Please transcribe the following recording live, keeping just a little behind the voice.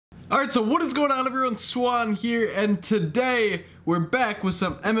Alright, so what is going on, everyone? Swan here, and today we're back with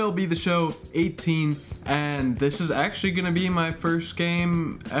some MLB The Show 18, and this is actually going to be my first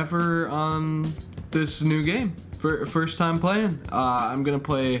game ever on this new game. First time playing. I'm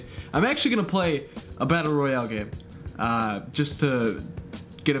actually going to play a Battle Royale game, just to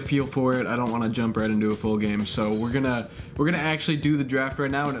get a feel for it. I don't want to jump right into a full game, so we're gonna actually do the draft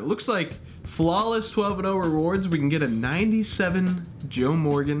right now, and it looks like flawless 12-0 rewards. We can get a 97 Joe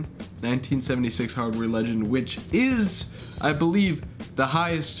Morgan 1976 hardware legend, which is, I believe, the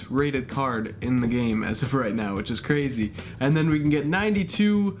highest rated card in the game as of right now, which is crazy. And then we can get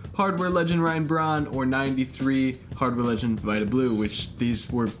 92 hardware legend Ryan Braun or 93 hardware legend Vita Blue, which these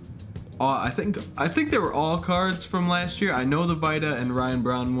were all, I think they were all cards from last year. I know the Vita and Ryan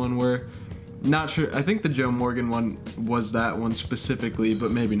Braun one were. Not sure. I think the Joe Morgan one was that one specifically, but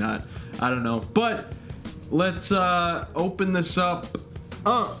maybe not. I don't know. But let's open this up.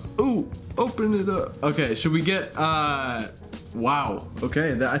 Open it up. Okay, should we get wow.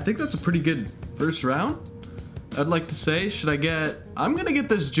 Okay, I think that's a pretty good first round, I'd like to say. I'm gonna get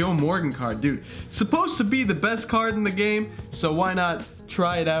this Joe Morgan card, dude. It's supposed to be the best card in the game, so why not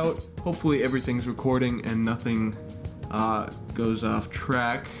try it out? Hopefully everything's recording and nothing goes off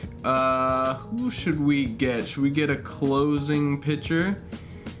track. Who should we get? Should we get a closing pitcher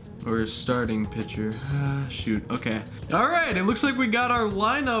or a starting pitcher? Shoot. Okay. All right. It looks like we got our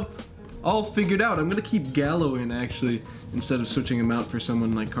lineup all figured out. I'm gonna keep Gallo in actually instead of switching him out for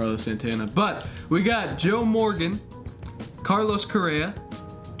someone like Carlos Santana. But we got Joe Morgan, Carlos Correa,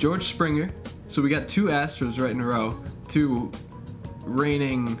 George Springer. So we got two Astros right in a row, two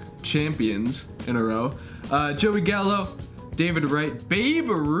reigning champions in a row. Joey Gallo, David Wright, Babe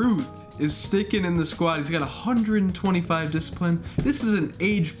Ruth is sticking in the squad. He's got 125 discipline. This is an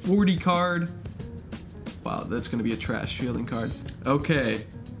age 40 card. Wow, that's gonna be a trash fielding card. Okay,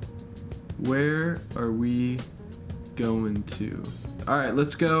 where are we going to? All right,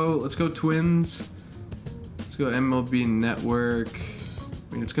 let's go Twins. Let's go MLB Network.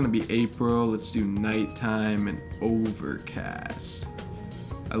 I mean, it's gonna be April. Let's do nighttime and overcast.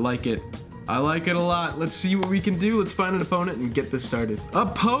 I like it. I like it a lot. Let's see what we can do. Let's find an opponent and get this started.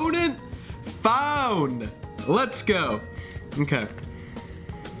 Opponent found. Let's go. Okay.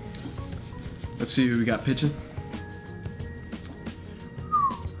 Let's see who we got pitching.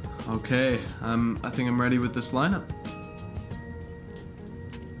 Okay, I think I'm ready with this lineup.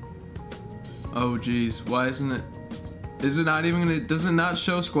 Oh geez, why isn't it? Is it not even gonna? Does it not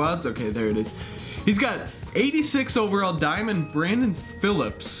show squads? Okay, there it is. He's got 86 overall diamond, Brandon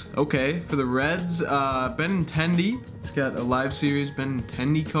Phillips. Okay, for the Reds, Benintendi. He's got a live series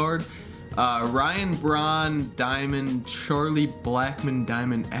Benintendi card. Ryan Braun diamond, Charlie Blackmon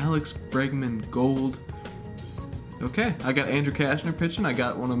diamond, Alex Bregman gold. Okay, I got Andrew Cashner pitching. I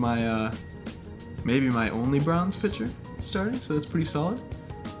got one of my, maybe my only bronze pitcher starting, so that's pretty solid.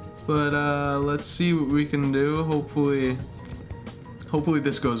 But let's see what we can do. Hopefully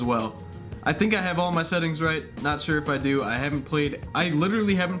this goes well. I think I have all my settings right. Not sure if I do. I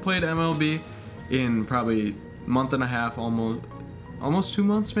literally haven't played MLB in probably a month and a half, almost 2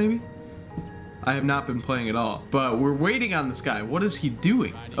 months maybe. I have not been playing at all. But we're waiting on this guy. What is he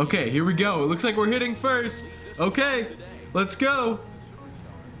doing? Okay, here we go. It looks like we're hitting first. Okay, let's go.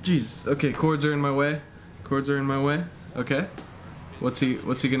 Jeez. Okay, cords are in my way. Okay. What's he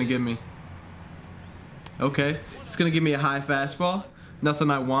gonna give me? Okay, it's gonna give me a high fastball.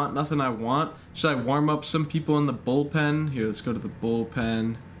 Nothing I want. Should I warm up some people in the bullpen? Here, let's go to the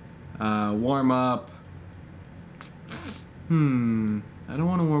bullpen. Warm up. I don't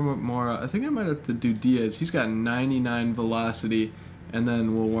want to warm up Mora. I think I might have to do Diaz. He's got 99 velocity. And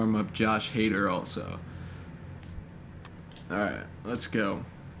then we'll warm up Josh Hader also. Alright, let's go.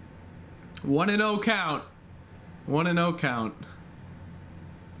 1-0 count. 1-0 count.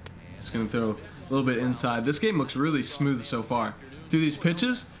 Just gonna throw a little bit inside. This game looks really smooth so far. Through these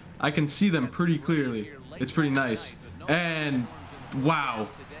pitches, I can see them pretty clearly. It's pretty nice. And wow,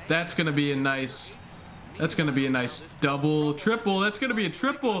 that's gonna be a nice double, triple. That's gonna be a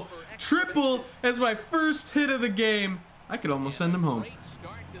triple as my first hit of the game. I could almost send him home.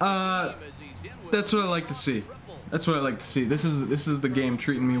 That's what I like to see. This is the game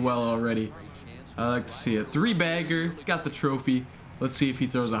treating me well already. I like to see it. 3-bagger, got the trophy. Let's see if he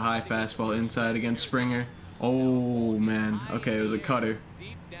throws a high fastball inside against Springer. Oh man, okay, it was a cutter.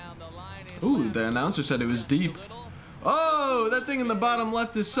 Ooh, the announcer said it was deep. Oh, that thing in the bottom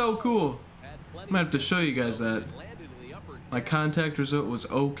left is so cool. I might have to show you guys that. My contact result was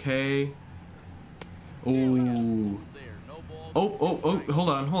okay. Oh, hold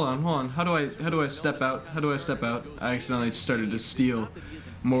on. How do I step out? I accidentally started to steal.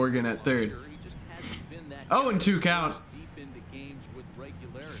 Morgan at third. 0-2 count.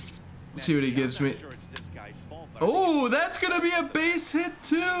 Let's see what he gives me. Oh, that's going to be a base hit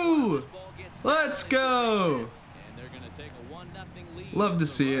too. Let's go. Love to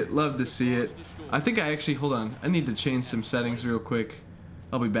see it. Love to see it. I think I actually, hold on. I need to change some settings real quick.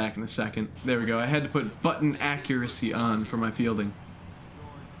 I'll be back in a second. There we go. I had to put button accuracy on for my fielding.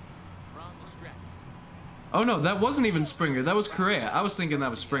 Oh no, that wasn't even Springer. That was Correa. I was thinking that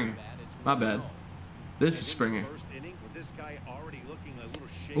was Springer. My bad. This is Springer.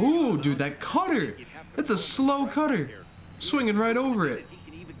 Ooh, dude, that cutter. That's a slow cutter. Swinging right over it.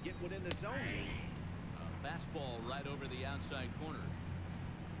 Fastball right over the outside corner.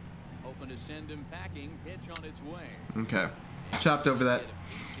 Hoping to send him packing. Pitch on its way. Okay. Chopped over that.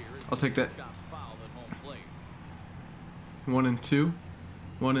 I'll take that. 1-2.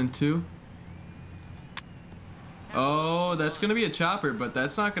 1-2. Oh, that's going to be a chopper, but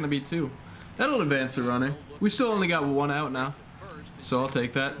that's not going to be 2. That'll advance the runner. We still only got 1 out now, so I'll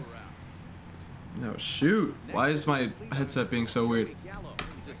take that. No, shoot. Why is my headset being so weird?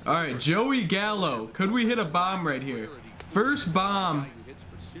 All right, Joey Gallo. Could we hit a bomb right here? First bomb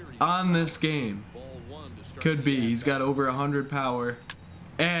on this game. Could be. He's got over 100 power.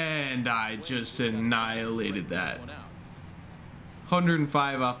 And I just annihilated that.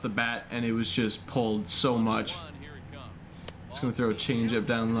 105 off the bat, and it was just pulled so much. Just going to throw a changeup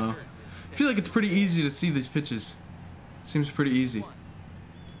down low. I feel like it's pretty easy to see these pitches. Seems pretty easy.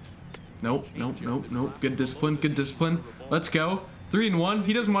 Nope, nope, nope, nope. Good discipline, good discipline. Let's go. 3-1.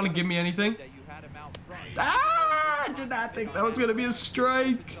 He doesn't want to give me anything. Ah! I did not think that was going to be a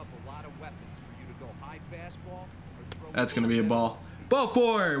strike. That's going to be a ball. Ball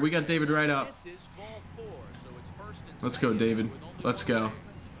 4. We got David right up. Let's go, David. Let's go.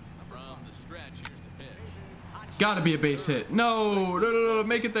 Gotta be a base hit. No, no, no, no.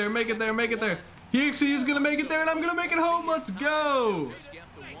 Make it there, make it there, make it there. He actually is going to make it there, and I'm going to make it home. Let's go.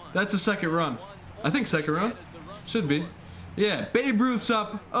 That's a second run. I think second run. Should be. Yeah, Babe Ruth's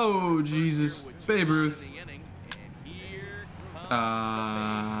up. Oh, Jesus. Babe Ruth.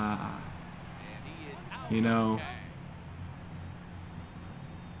 You know,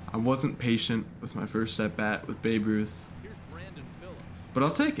 I wasn't patient with my first at bat with Babe Ruth. But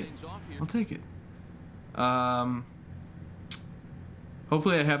I'll take it. I'll take it.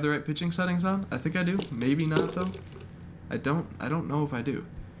 Hopefully I have the right pitching settings on. I think I do. Maybe not though. I don't know if I do.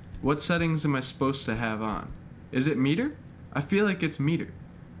 What settings am I supposed to have on? Is it meter? I feel like it's meter.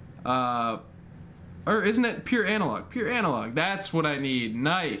 Or isn't it pure analog? Pure analog. That's what I need.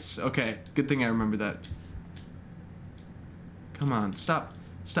 Nice. Okay. Good thing I remember that. Come on. Stop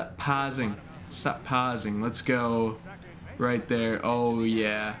pausing. Stop pausing. Let's go. Right there. Oh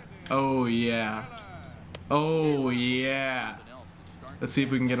yeah. Oh yeah. Oh yeah. Let's see if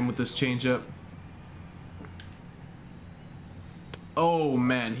we can get him with this changeup. Oh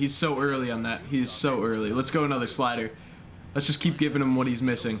man, he's so early on that. He's so early. Let's go another slider. Let's just keep giving him what he's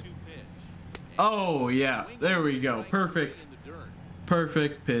missing. Oh yeah, there we go. Perfect.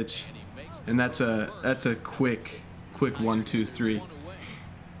 Perfect pitch. And that's a quick 1, 2, 3.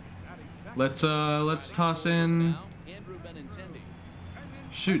 Let's toss in.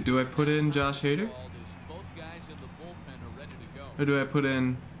 Shoot, do I put in Josh Hader? Or do I put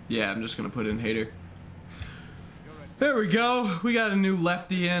in? Yeah, I'm just gonna put in Hader. There we go. We got a new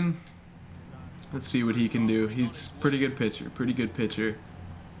lefty in. Let's see what he can do. He's a pretty good pitcher. Pretty good pitcher.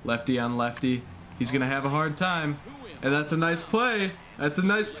 Lefty on lefty. He's gonna have a hard time. And that's a nice play. That's a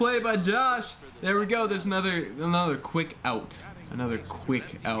nice play by Josh. There we go. There's another quick out. Another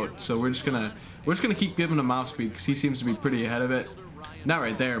quick out. So we're just gonna keep giving him off speed because he seems to be pretty ahead of it. Not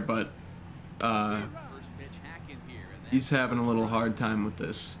right there, but he's having a little hard time with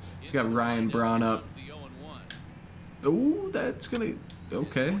this. He's got Ryan Braun up. Oh, that's gonna.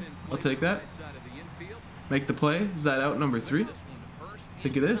 Okay, I'll take that. Make the play. Is that out number 3? I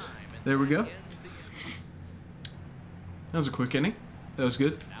think it is. There we go. That was a quick inning. That was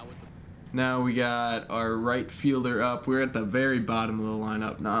good. Now we got our right fielder up. We're at the very bottom of the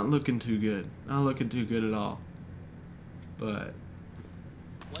lineup. Not looking too good. Not looking too good at all. But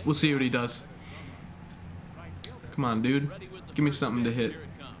we'll see what he does. Come on, dude. Give me something to hit.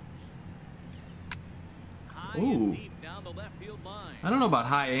 Ooh. I don't know about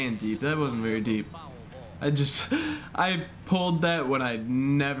high and deep. That wasn't very deep. I pulled that when I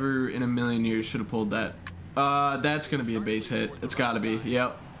never in a million years should have pulled that. That's going to be a base hit. It's got to be.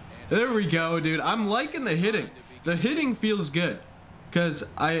 Yep. There we go, dude. I'm liking the hitting. The hitting feels good. Because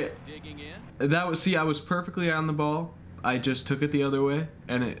I was perfectly on the ball. I just took it the other way.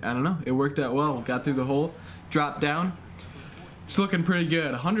 And I don't know. It worked out well. Got through the hole. Dropped down. It's looking pretty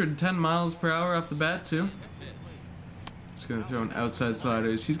good. 110 miles per hour off the bat, too. He's going to throw an outside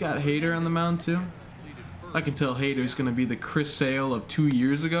sliders. He's got Hader on the mound, too. I can tell Hader's going to be the Chris Sale of 2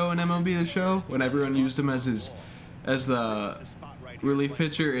 years ago in MLB The Show, when everyone used him as the relief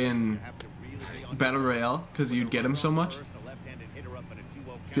pitcher in Battle Royale, because you'd get him so much.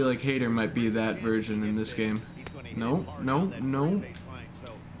 I feel like Hader might be that version in this game. No, no, no.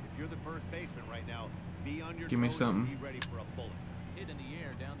 Give me something.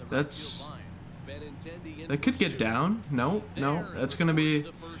 That could get down. No, no, that's gonna be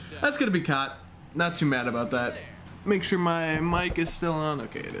caught. Not too mad about that. Make sure my mic is still on.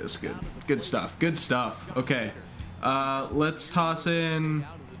 Okay, it is. Good. Good stuff. Good stuff. Okay. Let's toss in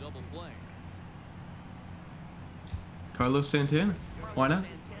Carlos Santana. Why not?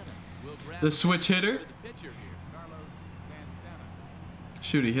 The switch hitter.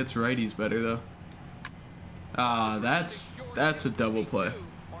 Shoot, he hits righties better though. Ah, that's a double play.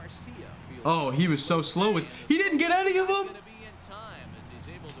 Oh, he was so slow with. He didn't get any of them.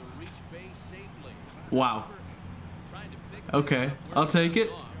 Wow. Okay, I'll take it.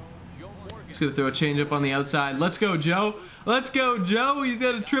 He's gonna throw a changeup on the outside. Let's go, Joe. Let's go, Joe. He's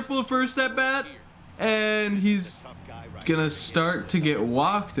got a triple first at bat, and he's gonna start to get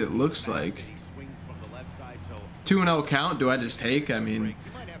walked. It looks like 2-0 count. Do I just take? I mean,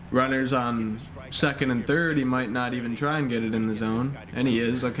 runners on second and third. He might not even try and get it in the zone, and he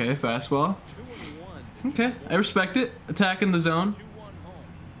is. Okay, fastball. Okay, I respect it. Attacking the zone.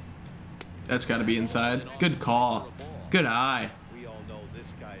 That's got to be inside. Good call. Good eye.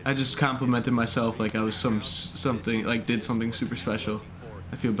 I just complimented myself like I was something like did something super special.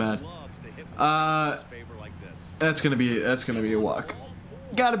 I feel bad. That's gonna be a walk.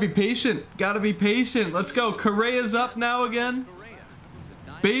 Gotta be patient. Gotta be patient. Let's go. Correa's up now again.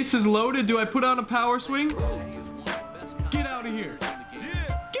 Base is loaded. Do I put on a power swing? Get out of here.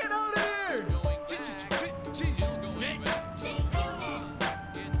 Get out of here.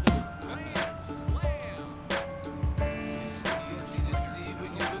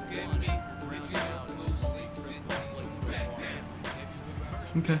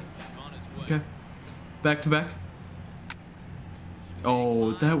 Okay. Okay. Back to back.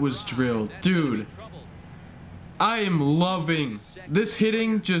 Oh, that was drilled. Dude. I am loving this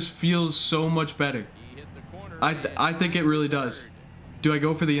hitting. Just feels so much better. I think it really does. Do I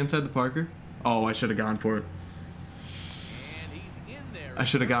go for the inside the Parker? Oh, I should have gone for it. I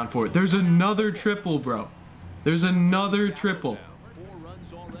should have gone for it. There's another triple, bro. There's another triple.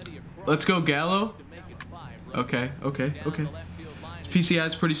 Let's go, Gallo. Okay, okay, okay. His PCI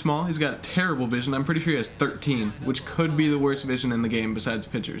is pretty small. He's got terrible vision. I'm pretty sure he has 13, which could be the worst vision in the game besides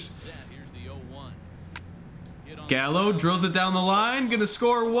pitchers. Gallo drills it down the line. Gonna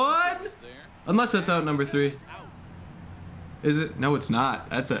score one. Unless that's out number 3. Is it? No, it's not.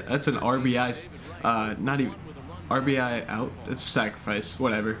 That's an RBI. Not even RBI out. It's a sacrifice.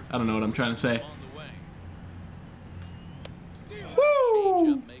 Whatever. I don't know what I'm trying to say.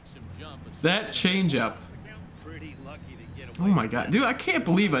 Woo! That changeup. Oh my god, dude! I can't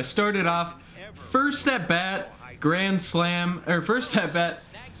believe I started off first at bat grand slam, or first at bat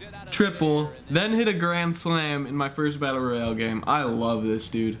triple, then hit a grand slam in my first Battle Royale game. I love this,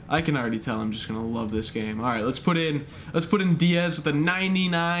 dude. I can already tell I'm just gonna love this game. All right, let's put in Diaz with a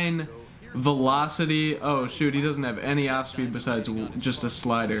 99 velocity. Oh shoot, he doesn't have any off speed besides just a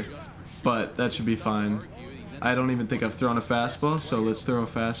slider, but that should be fine. I don't even think I've thrown a fastball, so let's throw a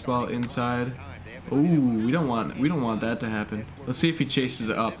fastball inside. Ooh, we don't want that to happen. Let's see if he chases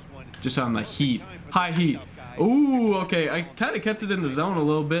it up, just on the heat, high heat. Ooh, okay, I kind of kept it in the zone a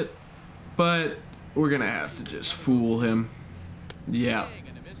little bit, but we're gonna have to just fool him. Yeah.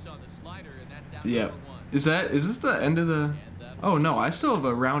 Yeah. Is this the end of the? Oh no, I still have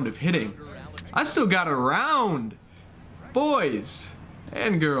a round of hitting. I still got a round, boys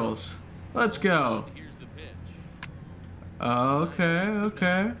and girls. Let's go. Okay,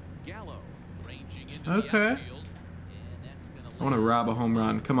 okay. Okay. I want to rob a home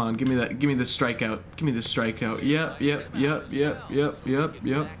run. Come on, give me that. Give me the strikeout. Give me the strikeout. Yep, yep, yep, yep, yep, yep,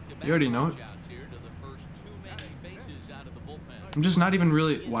 yep. You already know it. I'm just not even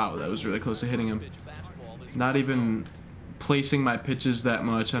really. Wow, that was really close to hitting him. Not even placing my pitches that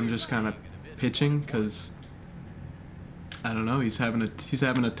much. I'm just kind of pitching because I don't know. He's having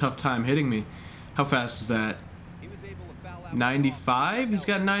a tough time hitting me. How fast was that? 95. He's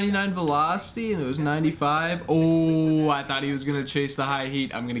got 99 velocity, and it was 95. Oh, I thought he was gonna chase the high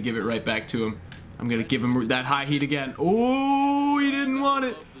heat. I'm gonna give it right back to him. I'm gonna give him that high heat again. Oh, he didn't want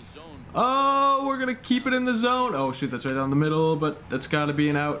it. Oh, we're gonna keep it in the zone. Oh shoot, that's right down the middle, but that's gotta be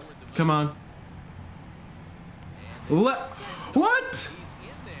an out. Come on. What?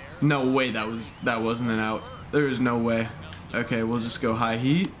 No way that wasn't an out. There is no way. Okay, we'll just go high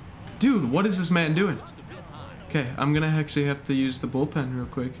heat. Dude, what is this man doing? Okay, I'm gonna actually have to use the bullpen real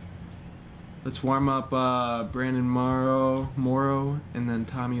quick. Let's warm up Brandon Morrow, and then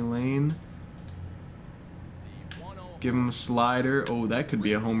Tommy Lane. Give him a slider. Oh, that could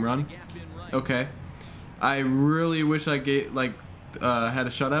be a home run. Okay. I really wish I had a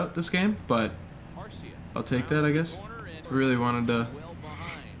shutout this game, but I'll take that, I guess. Really wanted to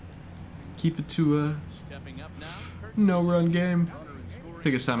keep it to a no-run game. I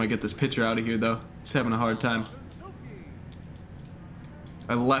think it's time I get this pitcher out of here, though. He's having a hard time.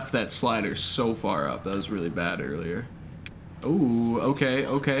 I left that slider so far up. That was really bad earlier. Ooh,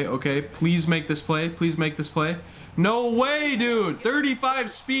 okay. Please make this play. Please make this play. No way, dude.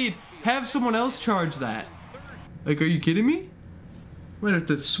 35 speed. Have someone else charge that. Like, are you kidding me? I might have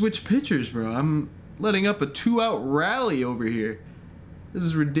to switch pitchers, bro. I'm letting up a 2-out rally over here. This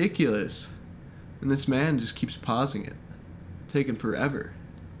is ridiculous. And this man just keeps pausing it. Taking forever.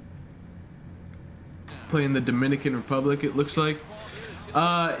 Playing the Dominican Republic, it looks like.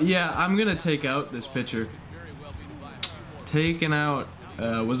 Yeah, I'm gonna take out this pitcher. Taking out,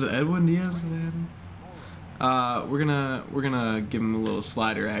 was it Edwin Diaz? We're gonna give him a little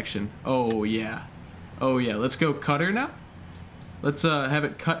slider action. Oh yeah, let's go cutter now. Let's have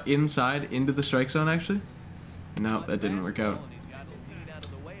it cut inside into the strike zone actually. No, that didn't work out.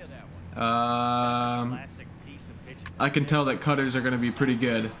 I can tell that cutters are gonna be pretty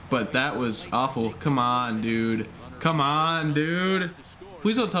good, but that was awful. Come on, dude. Come on, dude.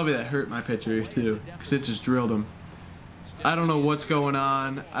 Please don't tell me that hurt my pitcher too, because it just drilled him. I don't know what's going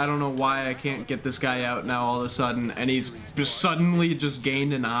on. I don't know why I can't get this guy out now all of a sudden, and he's just suddenly just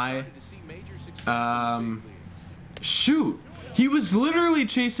gained an eye. Shoot. He was literally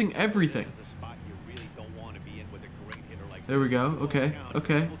chasing everything. There we go. Okay.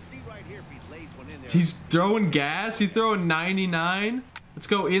 He's throwing gas. He's throwing 99. Let's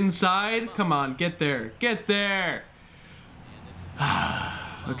go inside. Come on, get there. Get there.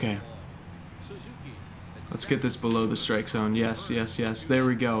 Okay. Let's get this below the strike zone. Yes. There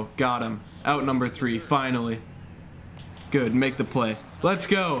we go. Got him. Out number 3, finally. Good, make the play. Let's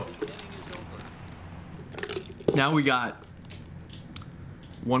go. Now we got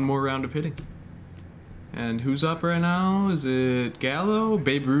one more round of hitting. And who's up right now? Is it Gallo?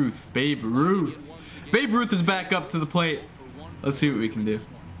 Babe Ruth. Babe Ruth is back up to the plate. Let's see what we can do.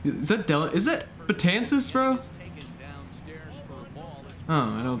 Is that Betances, bro?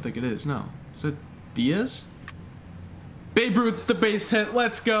 Oh, I don't think it is. No. Is that Diaz? Babe Ruth, the base hit.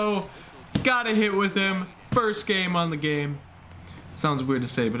 Let's go. Gotta hit with him. First game on the game. Sounds weird to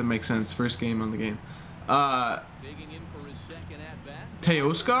say, but it makes sense. First game on the game.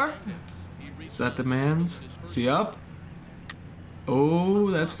 Teoscar? Is that the man's? Is he up?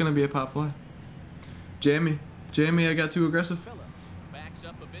 Oh, that's gonna be a pop fly. Jamie, I got too aggressive.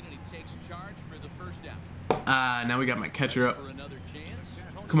 Now we got my catcher up.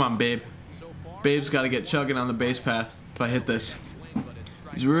 Come on, Babe. Babe's got to get chugging on the base path if I hit this.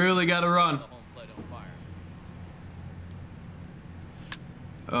 He's really got to run.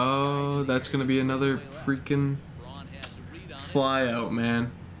 Oh, that's going to be another freaking fly out,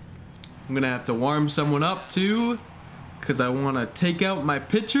 man. I'm going to have to warm someone up, too, because I want to take out my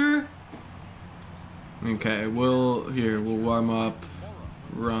pitcher. Okay, we'll warm up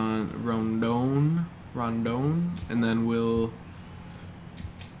Rondon, and then we'll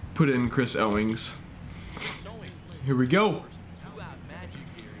put in Chris Owings. Here we go.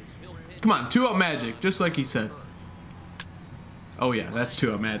 Come on, 2-out magic, just like he said. Oh yeah, that's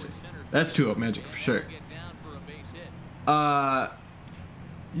 2-out magic. That's 2-out magic for sure.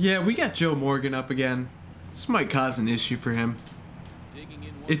 Yeah, we got Joe Morgan up again. This might cause an issue for him.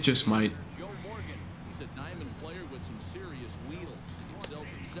 It just might.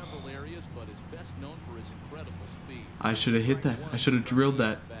 I should have hit that. I should have drilled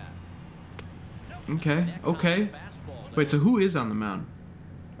that. Okay. Wait, so who is on the mound?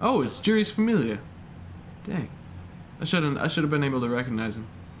 Oh, it's Juris Familia. Dang. I should have been able to recognize him.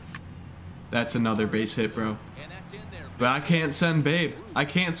 That's another base hit, bro. But I can't send Babe.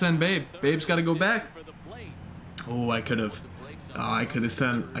 Babe's got to go back. Oh, I could have. Oh, I could have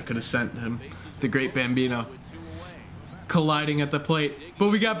sent him. The great Bambino. Colliding at the plate. But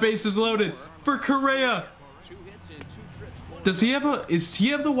we got bases loaded for Correa. Does he have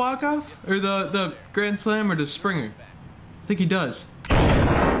the walk-off? Or the grand slam, or does Springer? I think he does.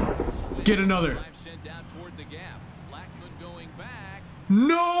 Get another.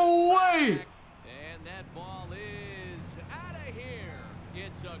 No way! And that ball is out of here.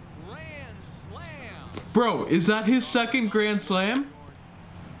 It's a grand slam. Bro, is that his second grand slam?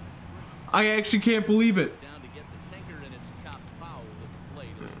 I actually can't believe it.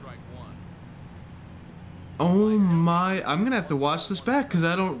 Oh my, I'm gonna have to watch this back because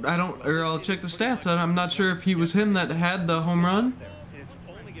or I'll check the stats. I'm not sure if he was him that had the home run.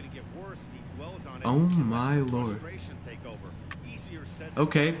 Oh my lord.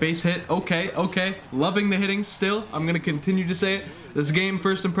 Okay, base hit. Okay. Loving the hitting still. I'm gonna continue to say it. This game,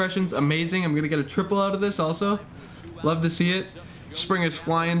 first impressions, amazing. I'm gonna get a triple out of this also. Love to see it. Springer's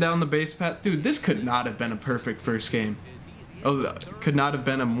flying down the base path. Dude, this could not have been a perfect first game. Oh, could not have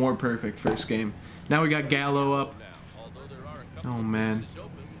been a more perfect first game. Now we got Gallo up. Oh, man.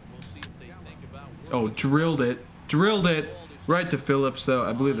 Oh, drilled it. Drilled it. Right to Phillips, though.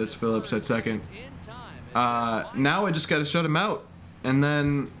 I believe that's Phillips at second. Now I just got to shut him out. And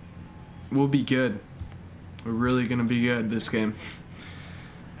then we'll be good. We're really going to be good this game.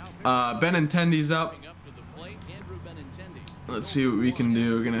 Benintendi's up. Let's see what we can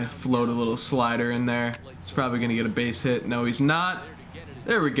do. We're going to float a little slider in there. He's probably going to get a base hit. No, he's not.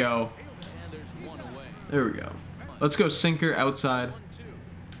 There we go. There we go. Let's go sinker outside.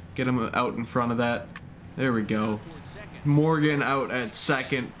 Get him out in front of that. There we go. Morgan out at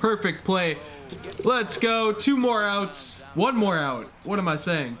second. Perfect play. Let's go. 2 more outs. 1 more out. What am I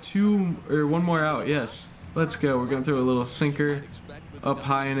saying? 1 more out. Yes. Let's go. We're going to throw a little sinker up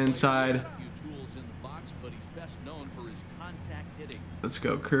high and inside. Let's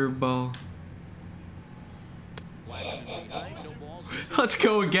go. Curveball. Let's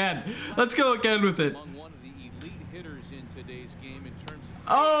go again. Let's go again with it.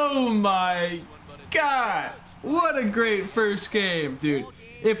 Oh my god. What a great first game, dude.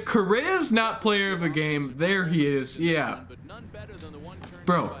 If Correa's not player of the game, there he is. Yeah.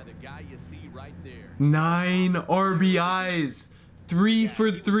 Bro. 9 RBIs. 3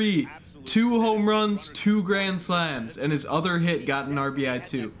 for 3. 2 home runs, 2 grand slams, and his other hit got an RBI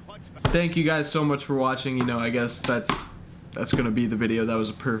too. Thank you guys so much for watching. You know, I guess that's gonna be the video. That was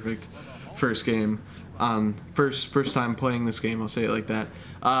a perfect first game. First time playing this game, I'll say it like that.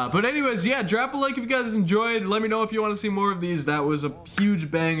 But anyways, yeah, drop a like if you guys enjoyed. Let me know if you want to see more of these. That was a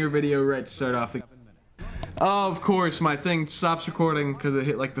huge banger video right to start off the... Of course, my thing stops recording because it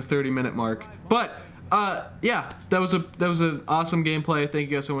hit like the 30-minute mark. But yeah, that was an awesome gameplay. Thank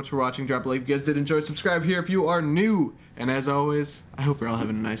you guys so much for watching. Drop a like if you guys did enjoy. Subscribe here if you are new. And as always, I hope you're all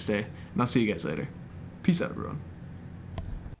having a nice day. And I'll see you guys later. Peace out, everyone.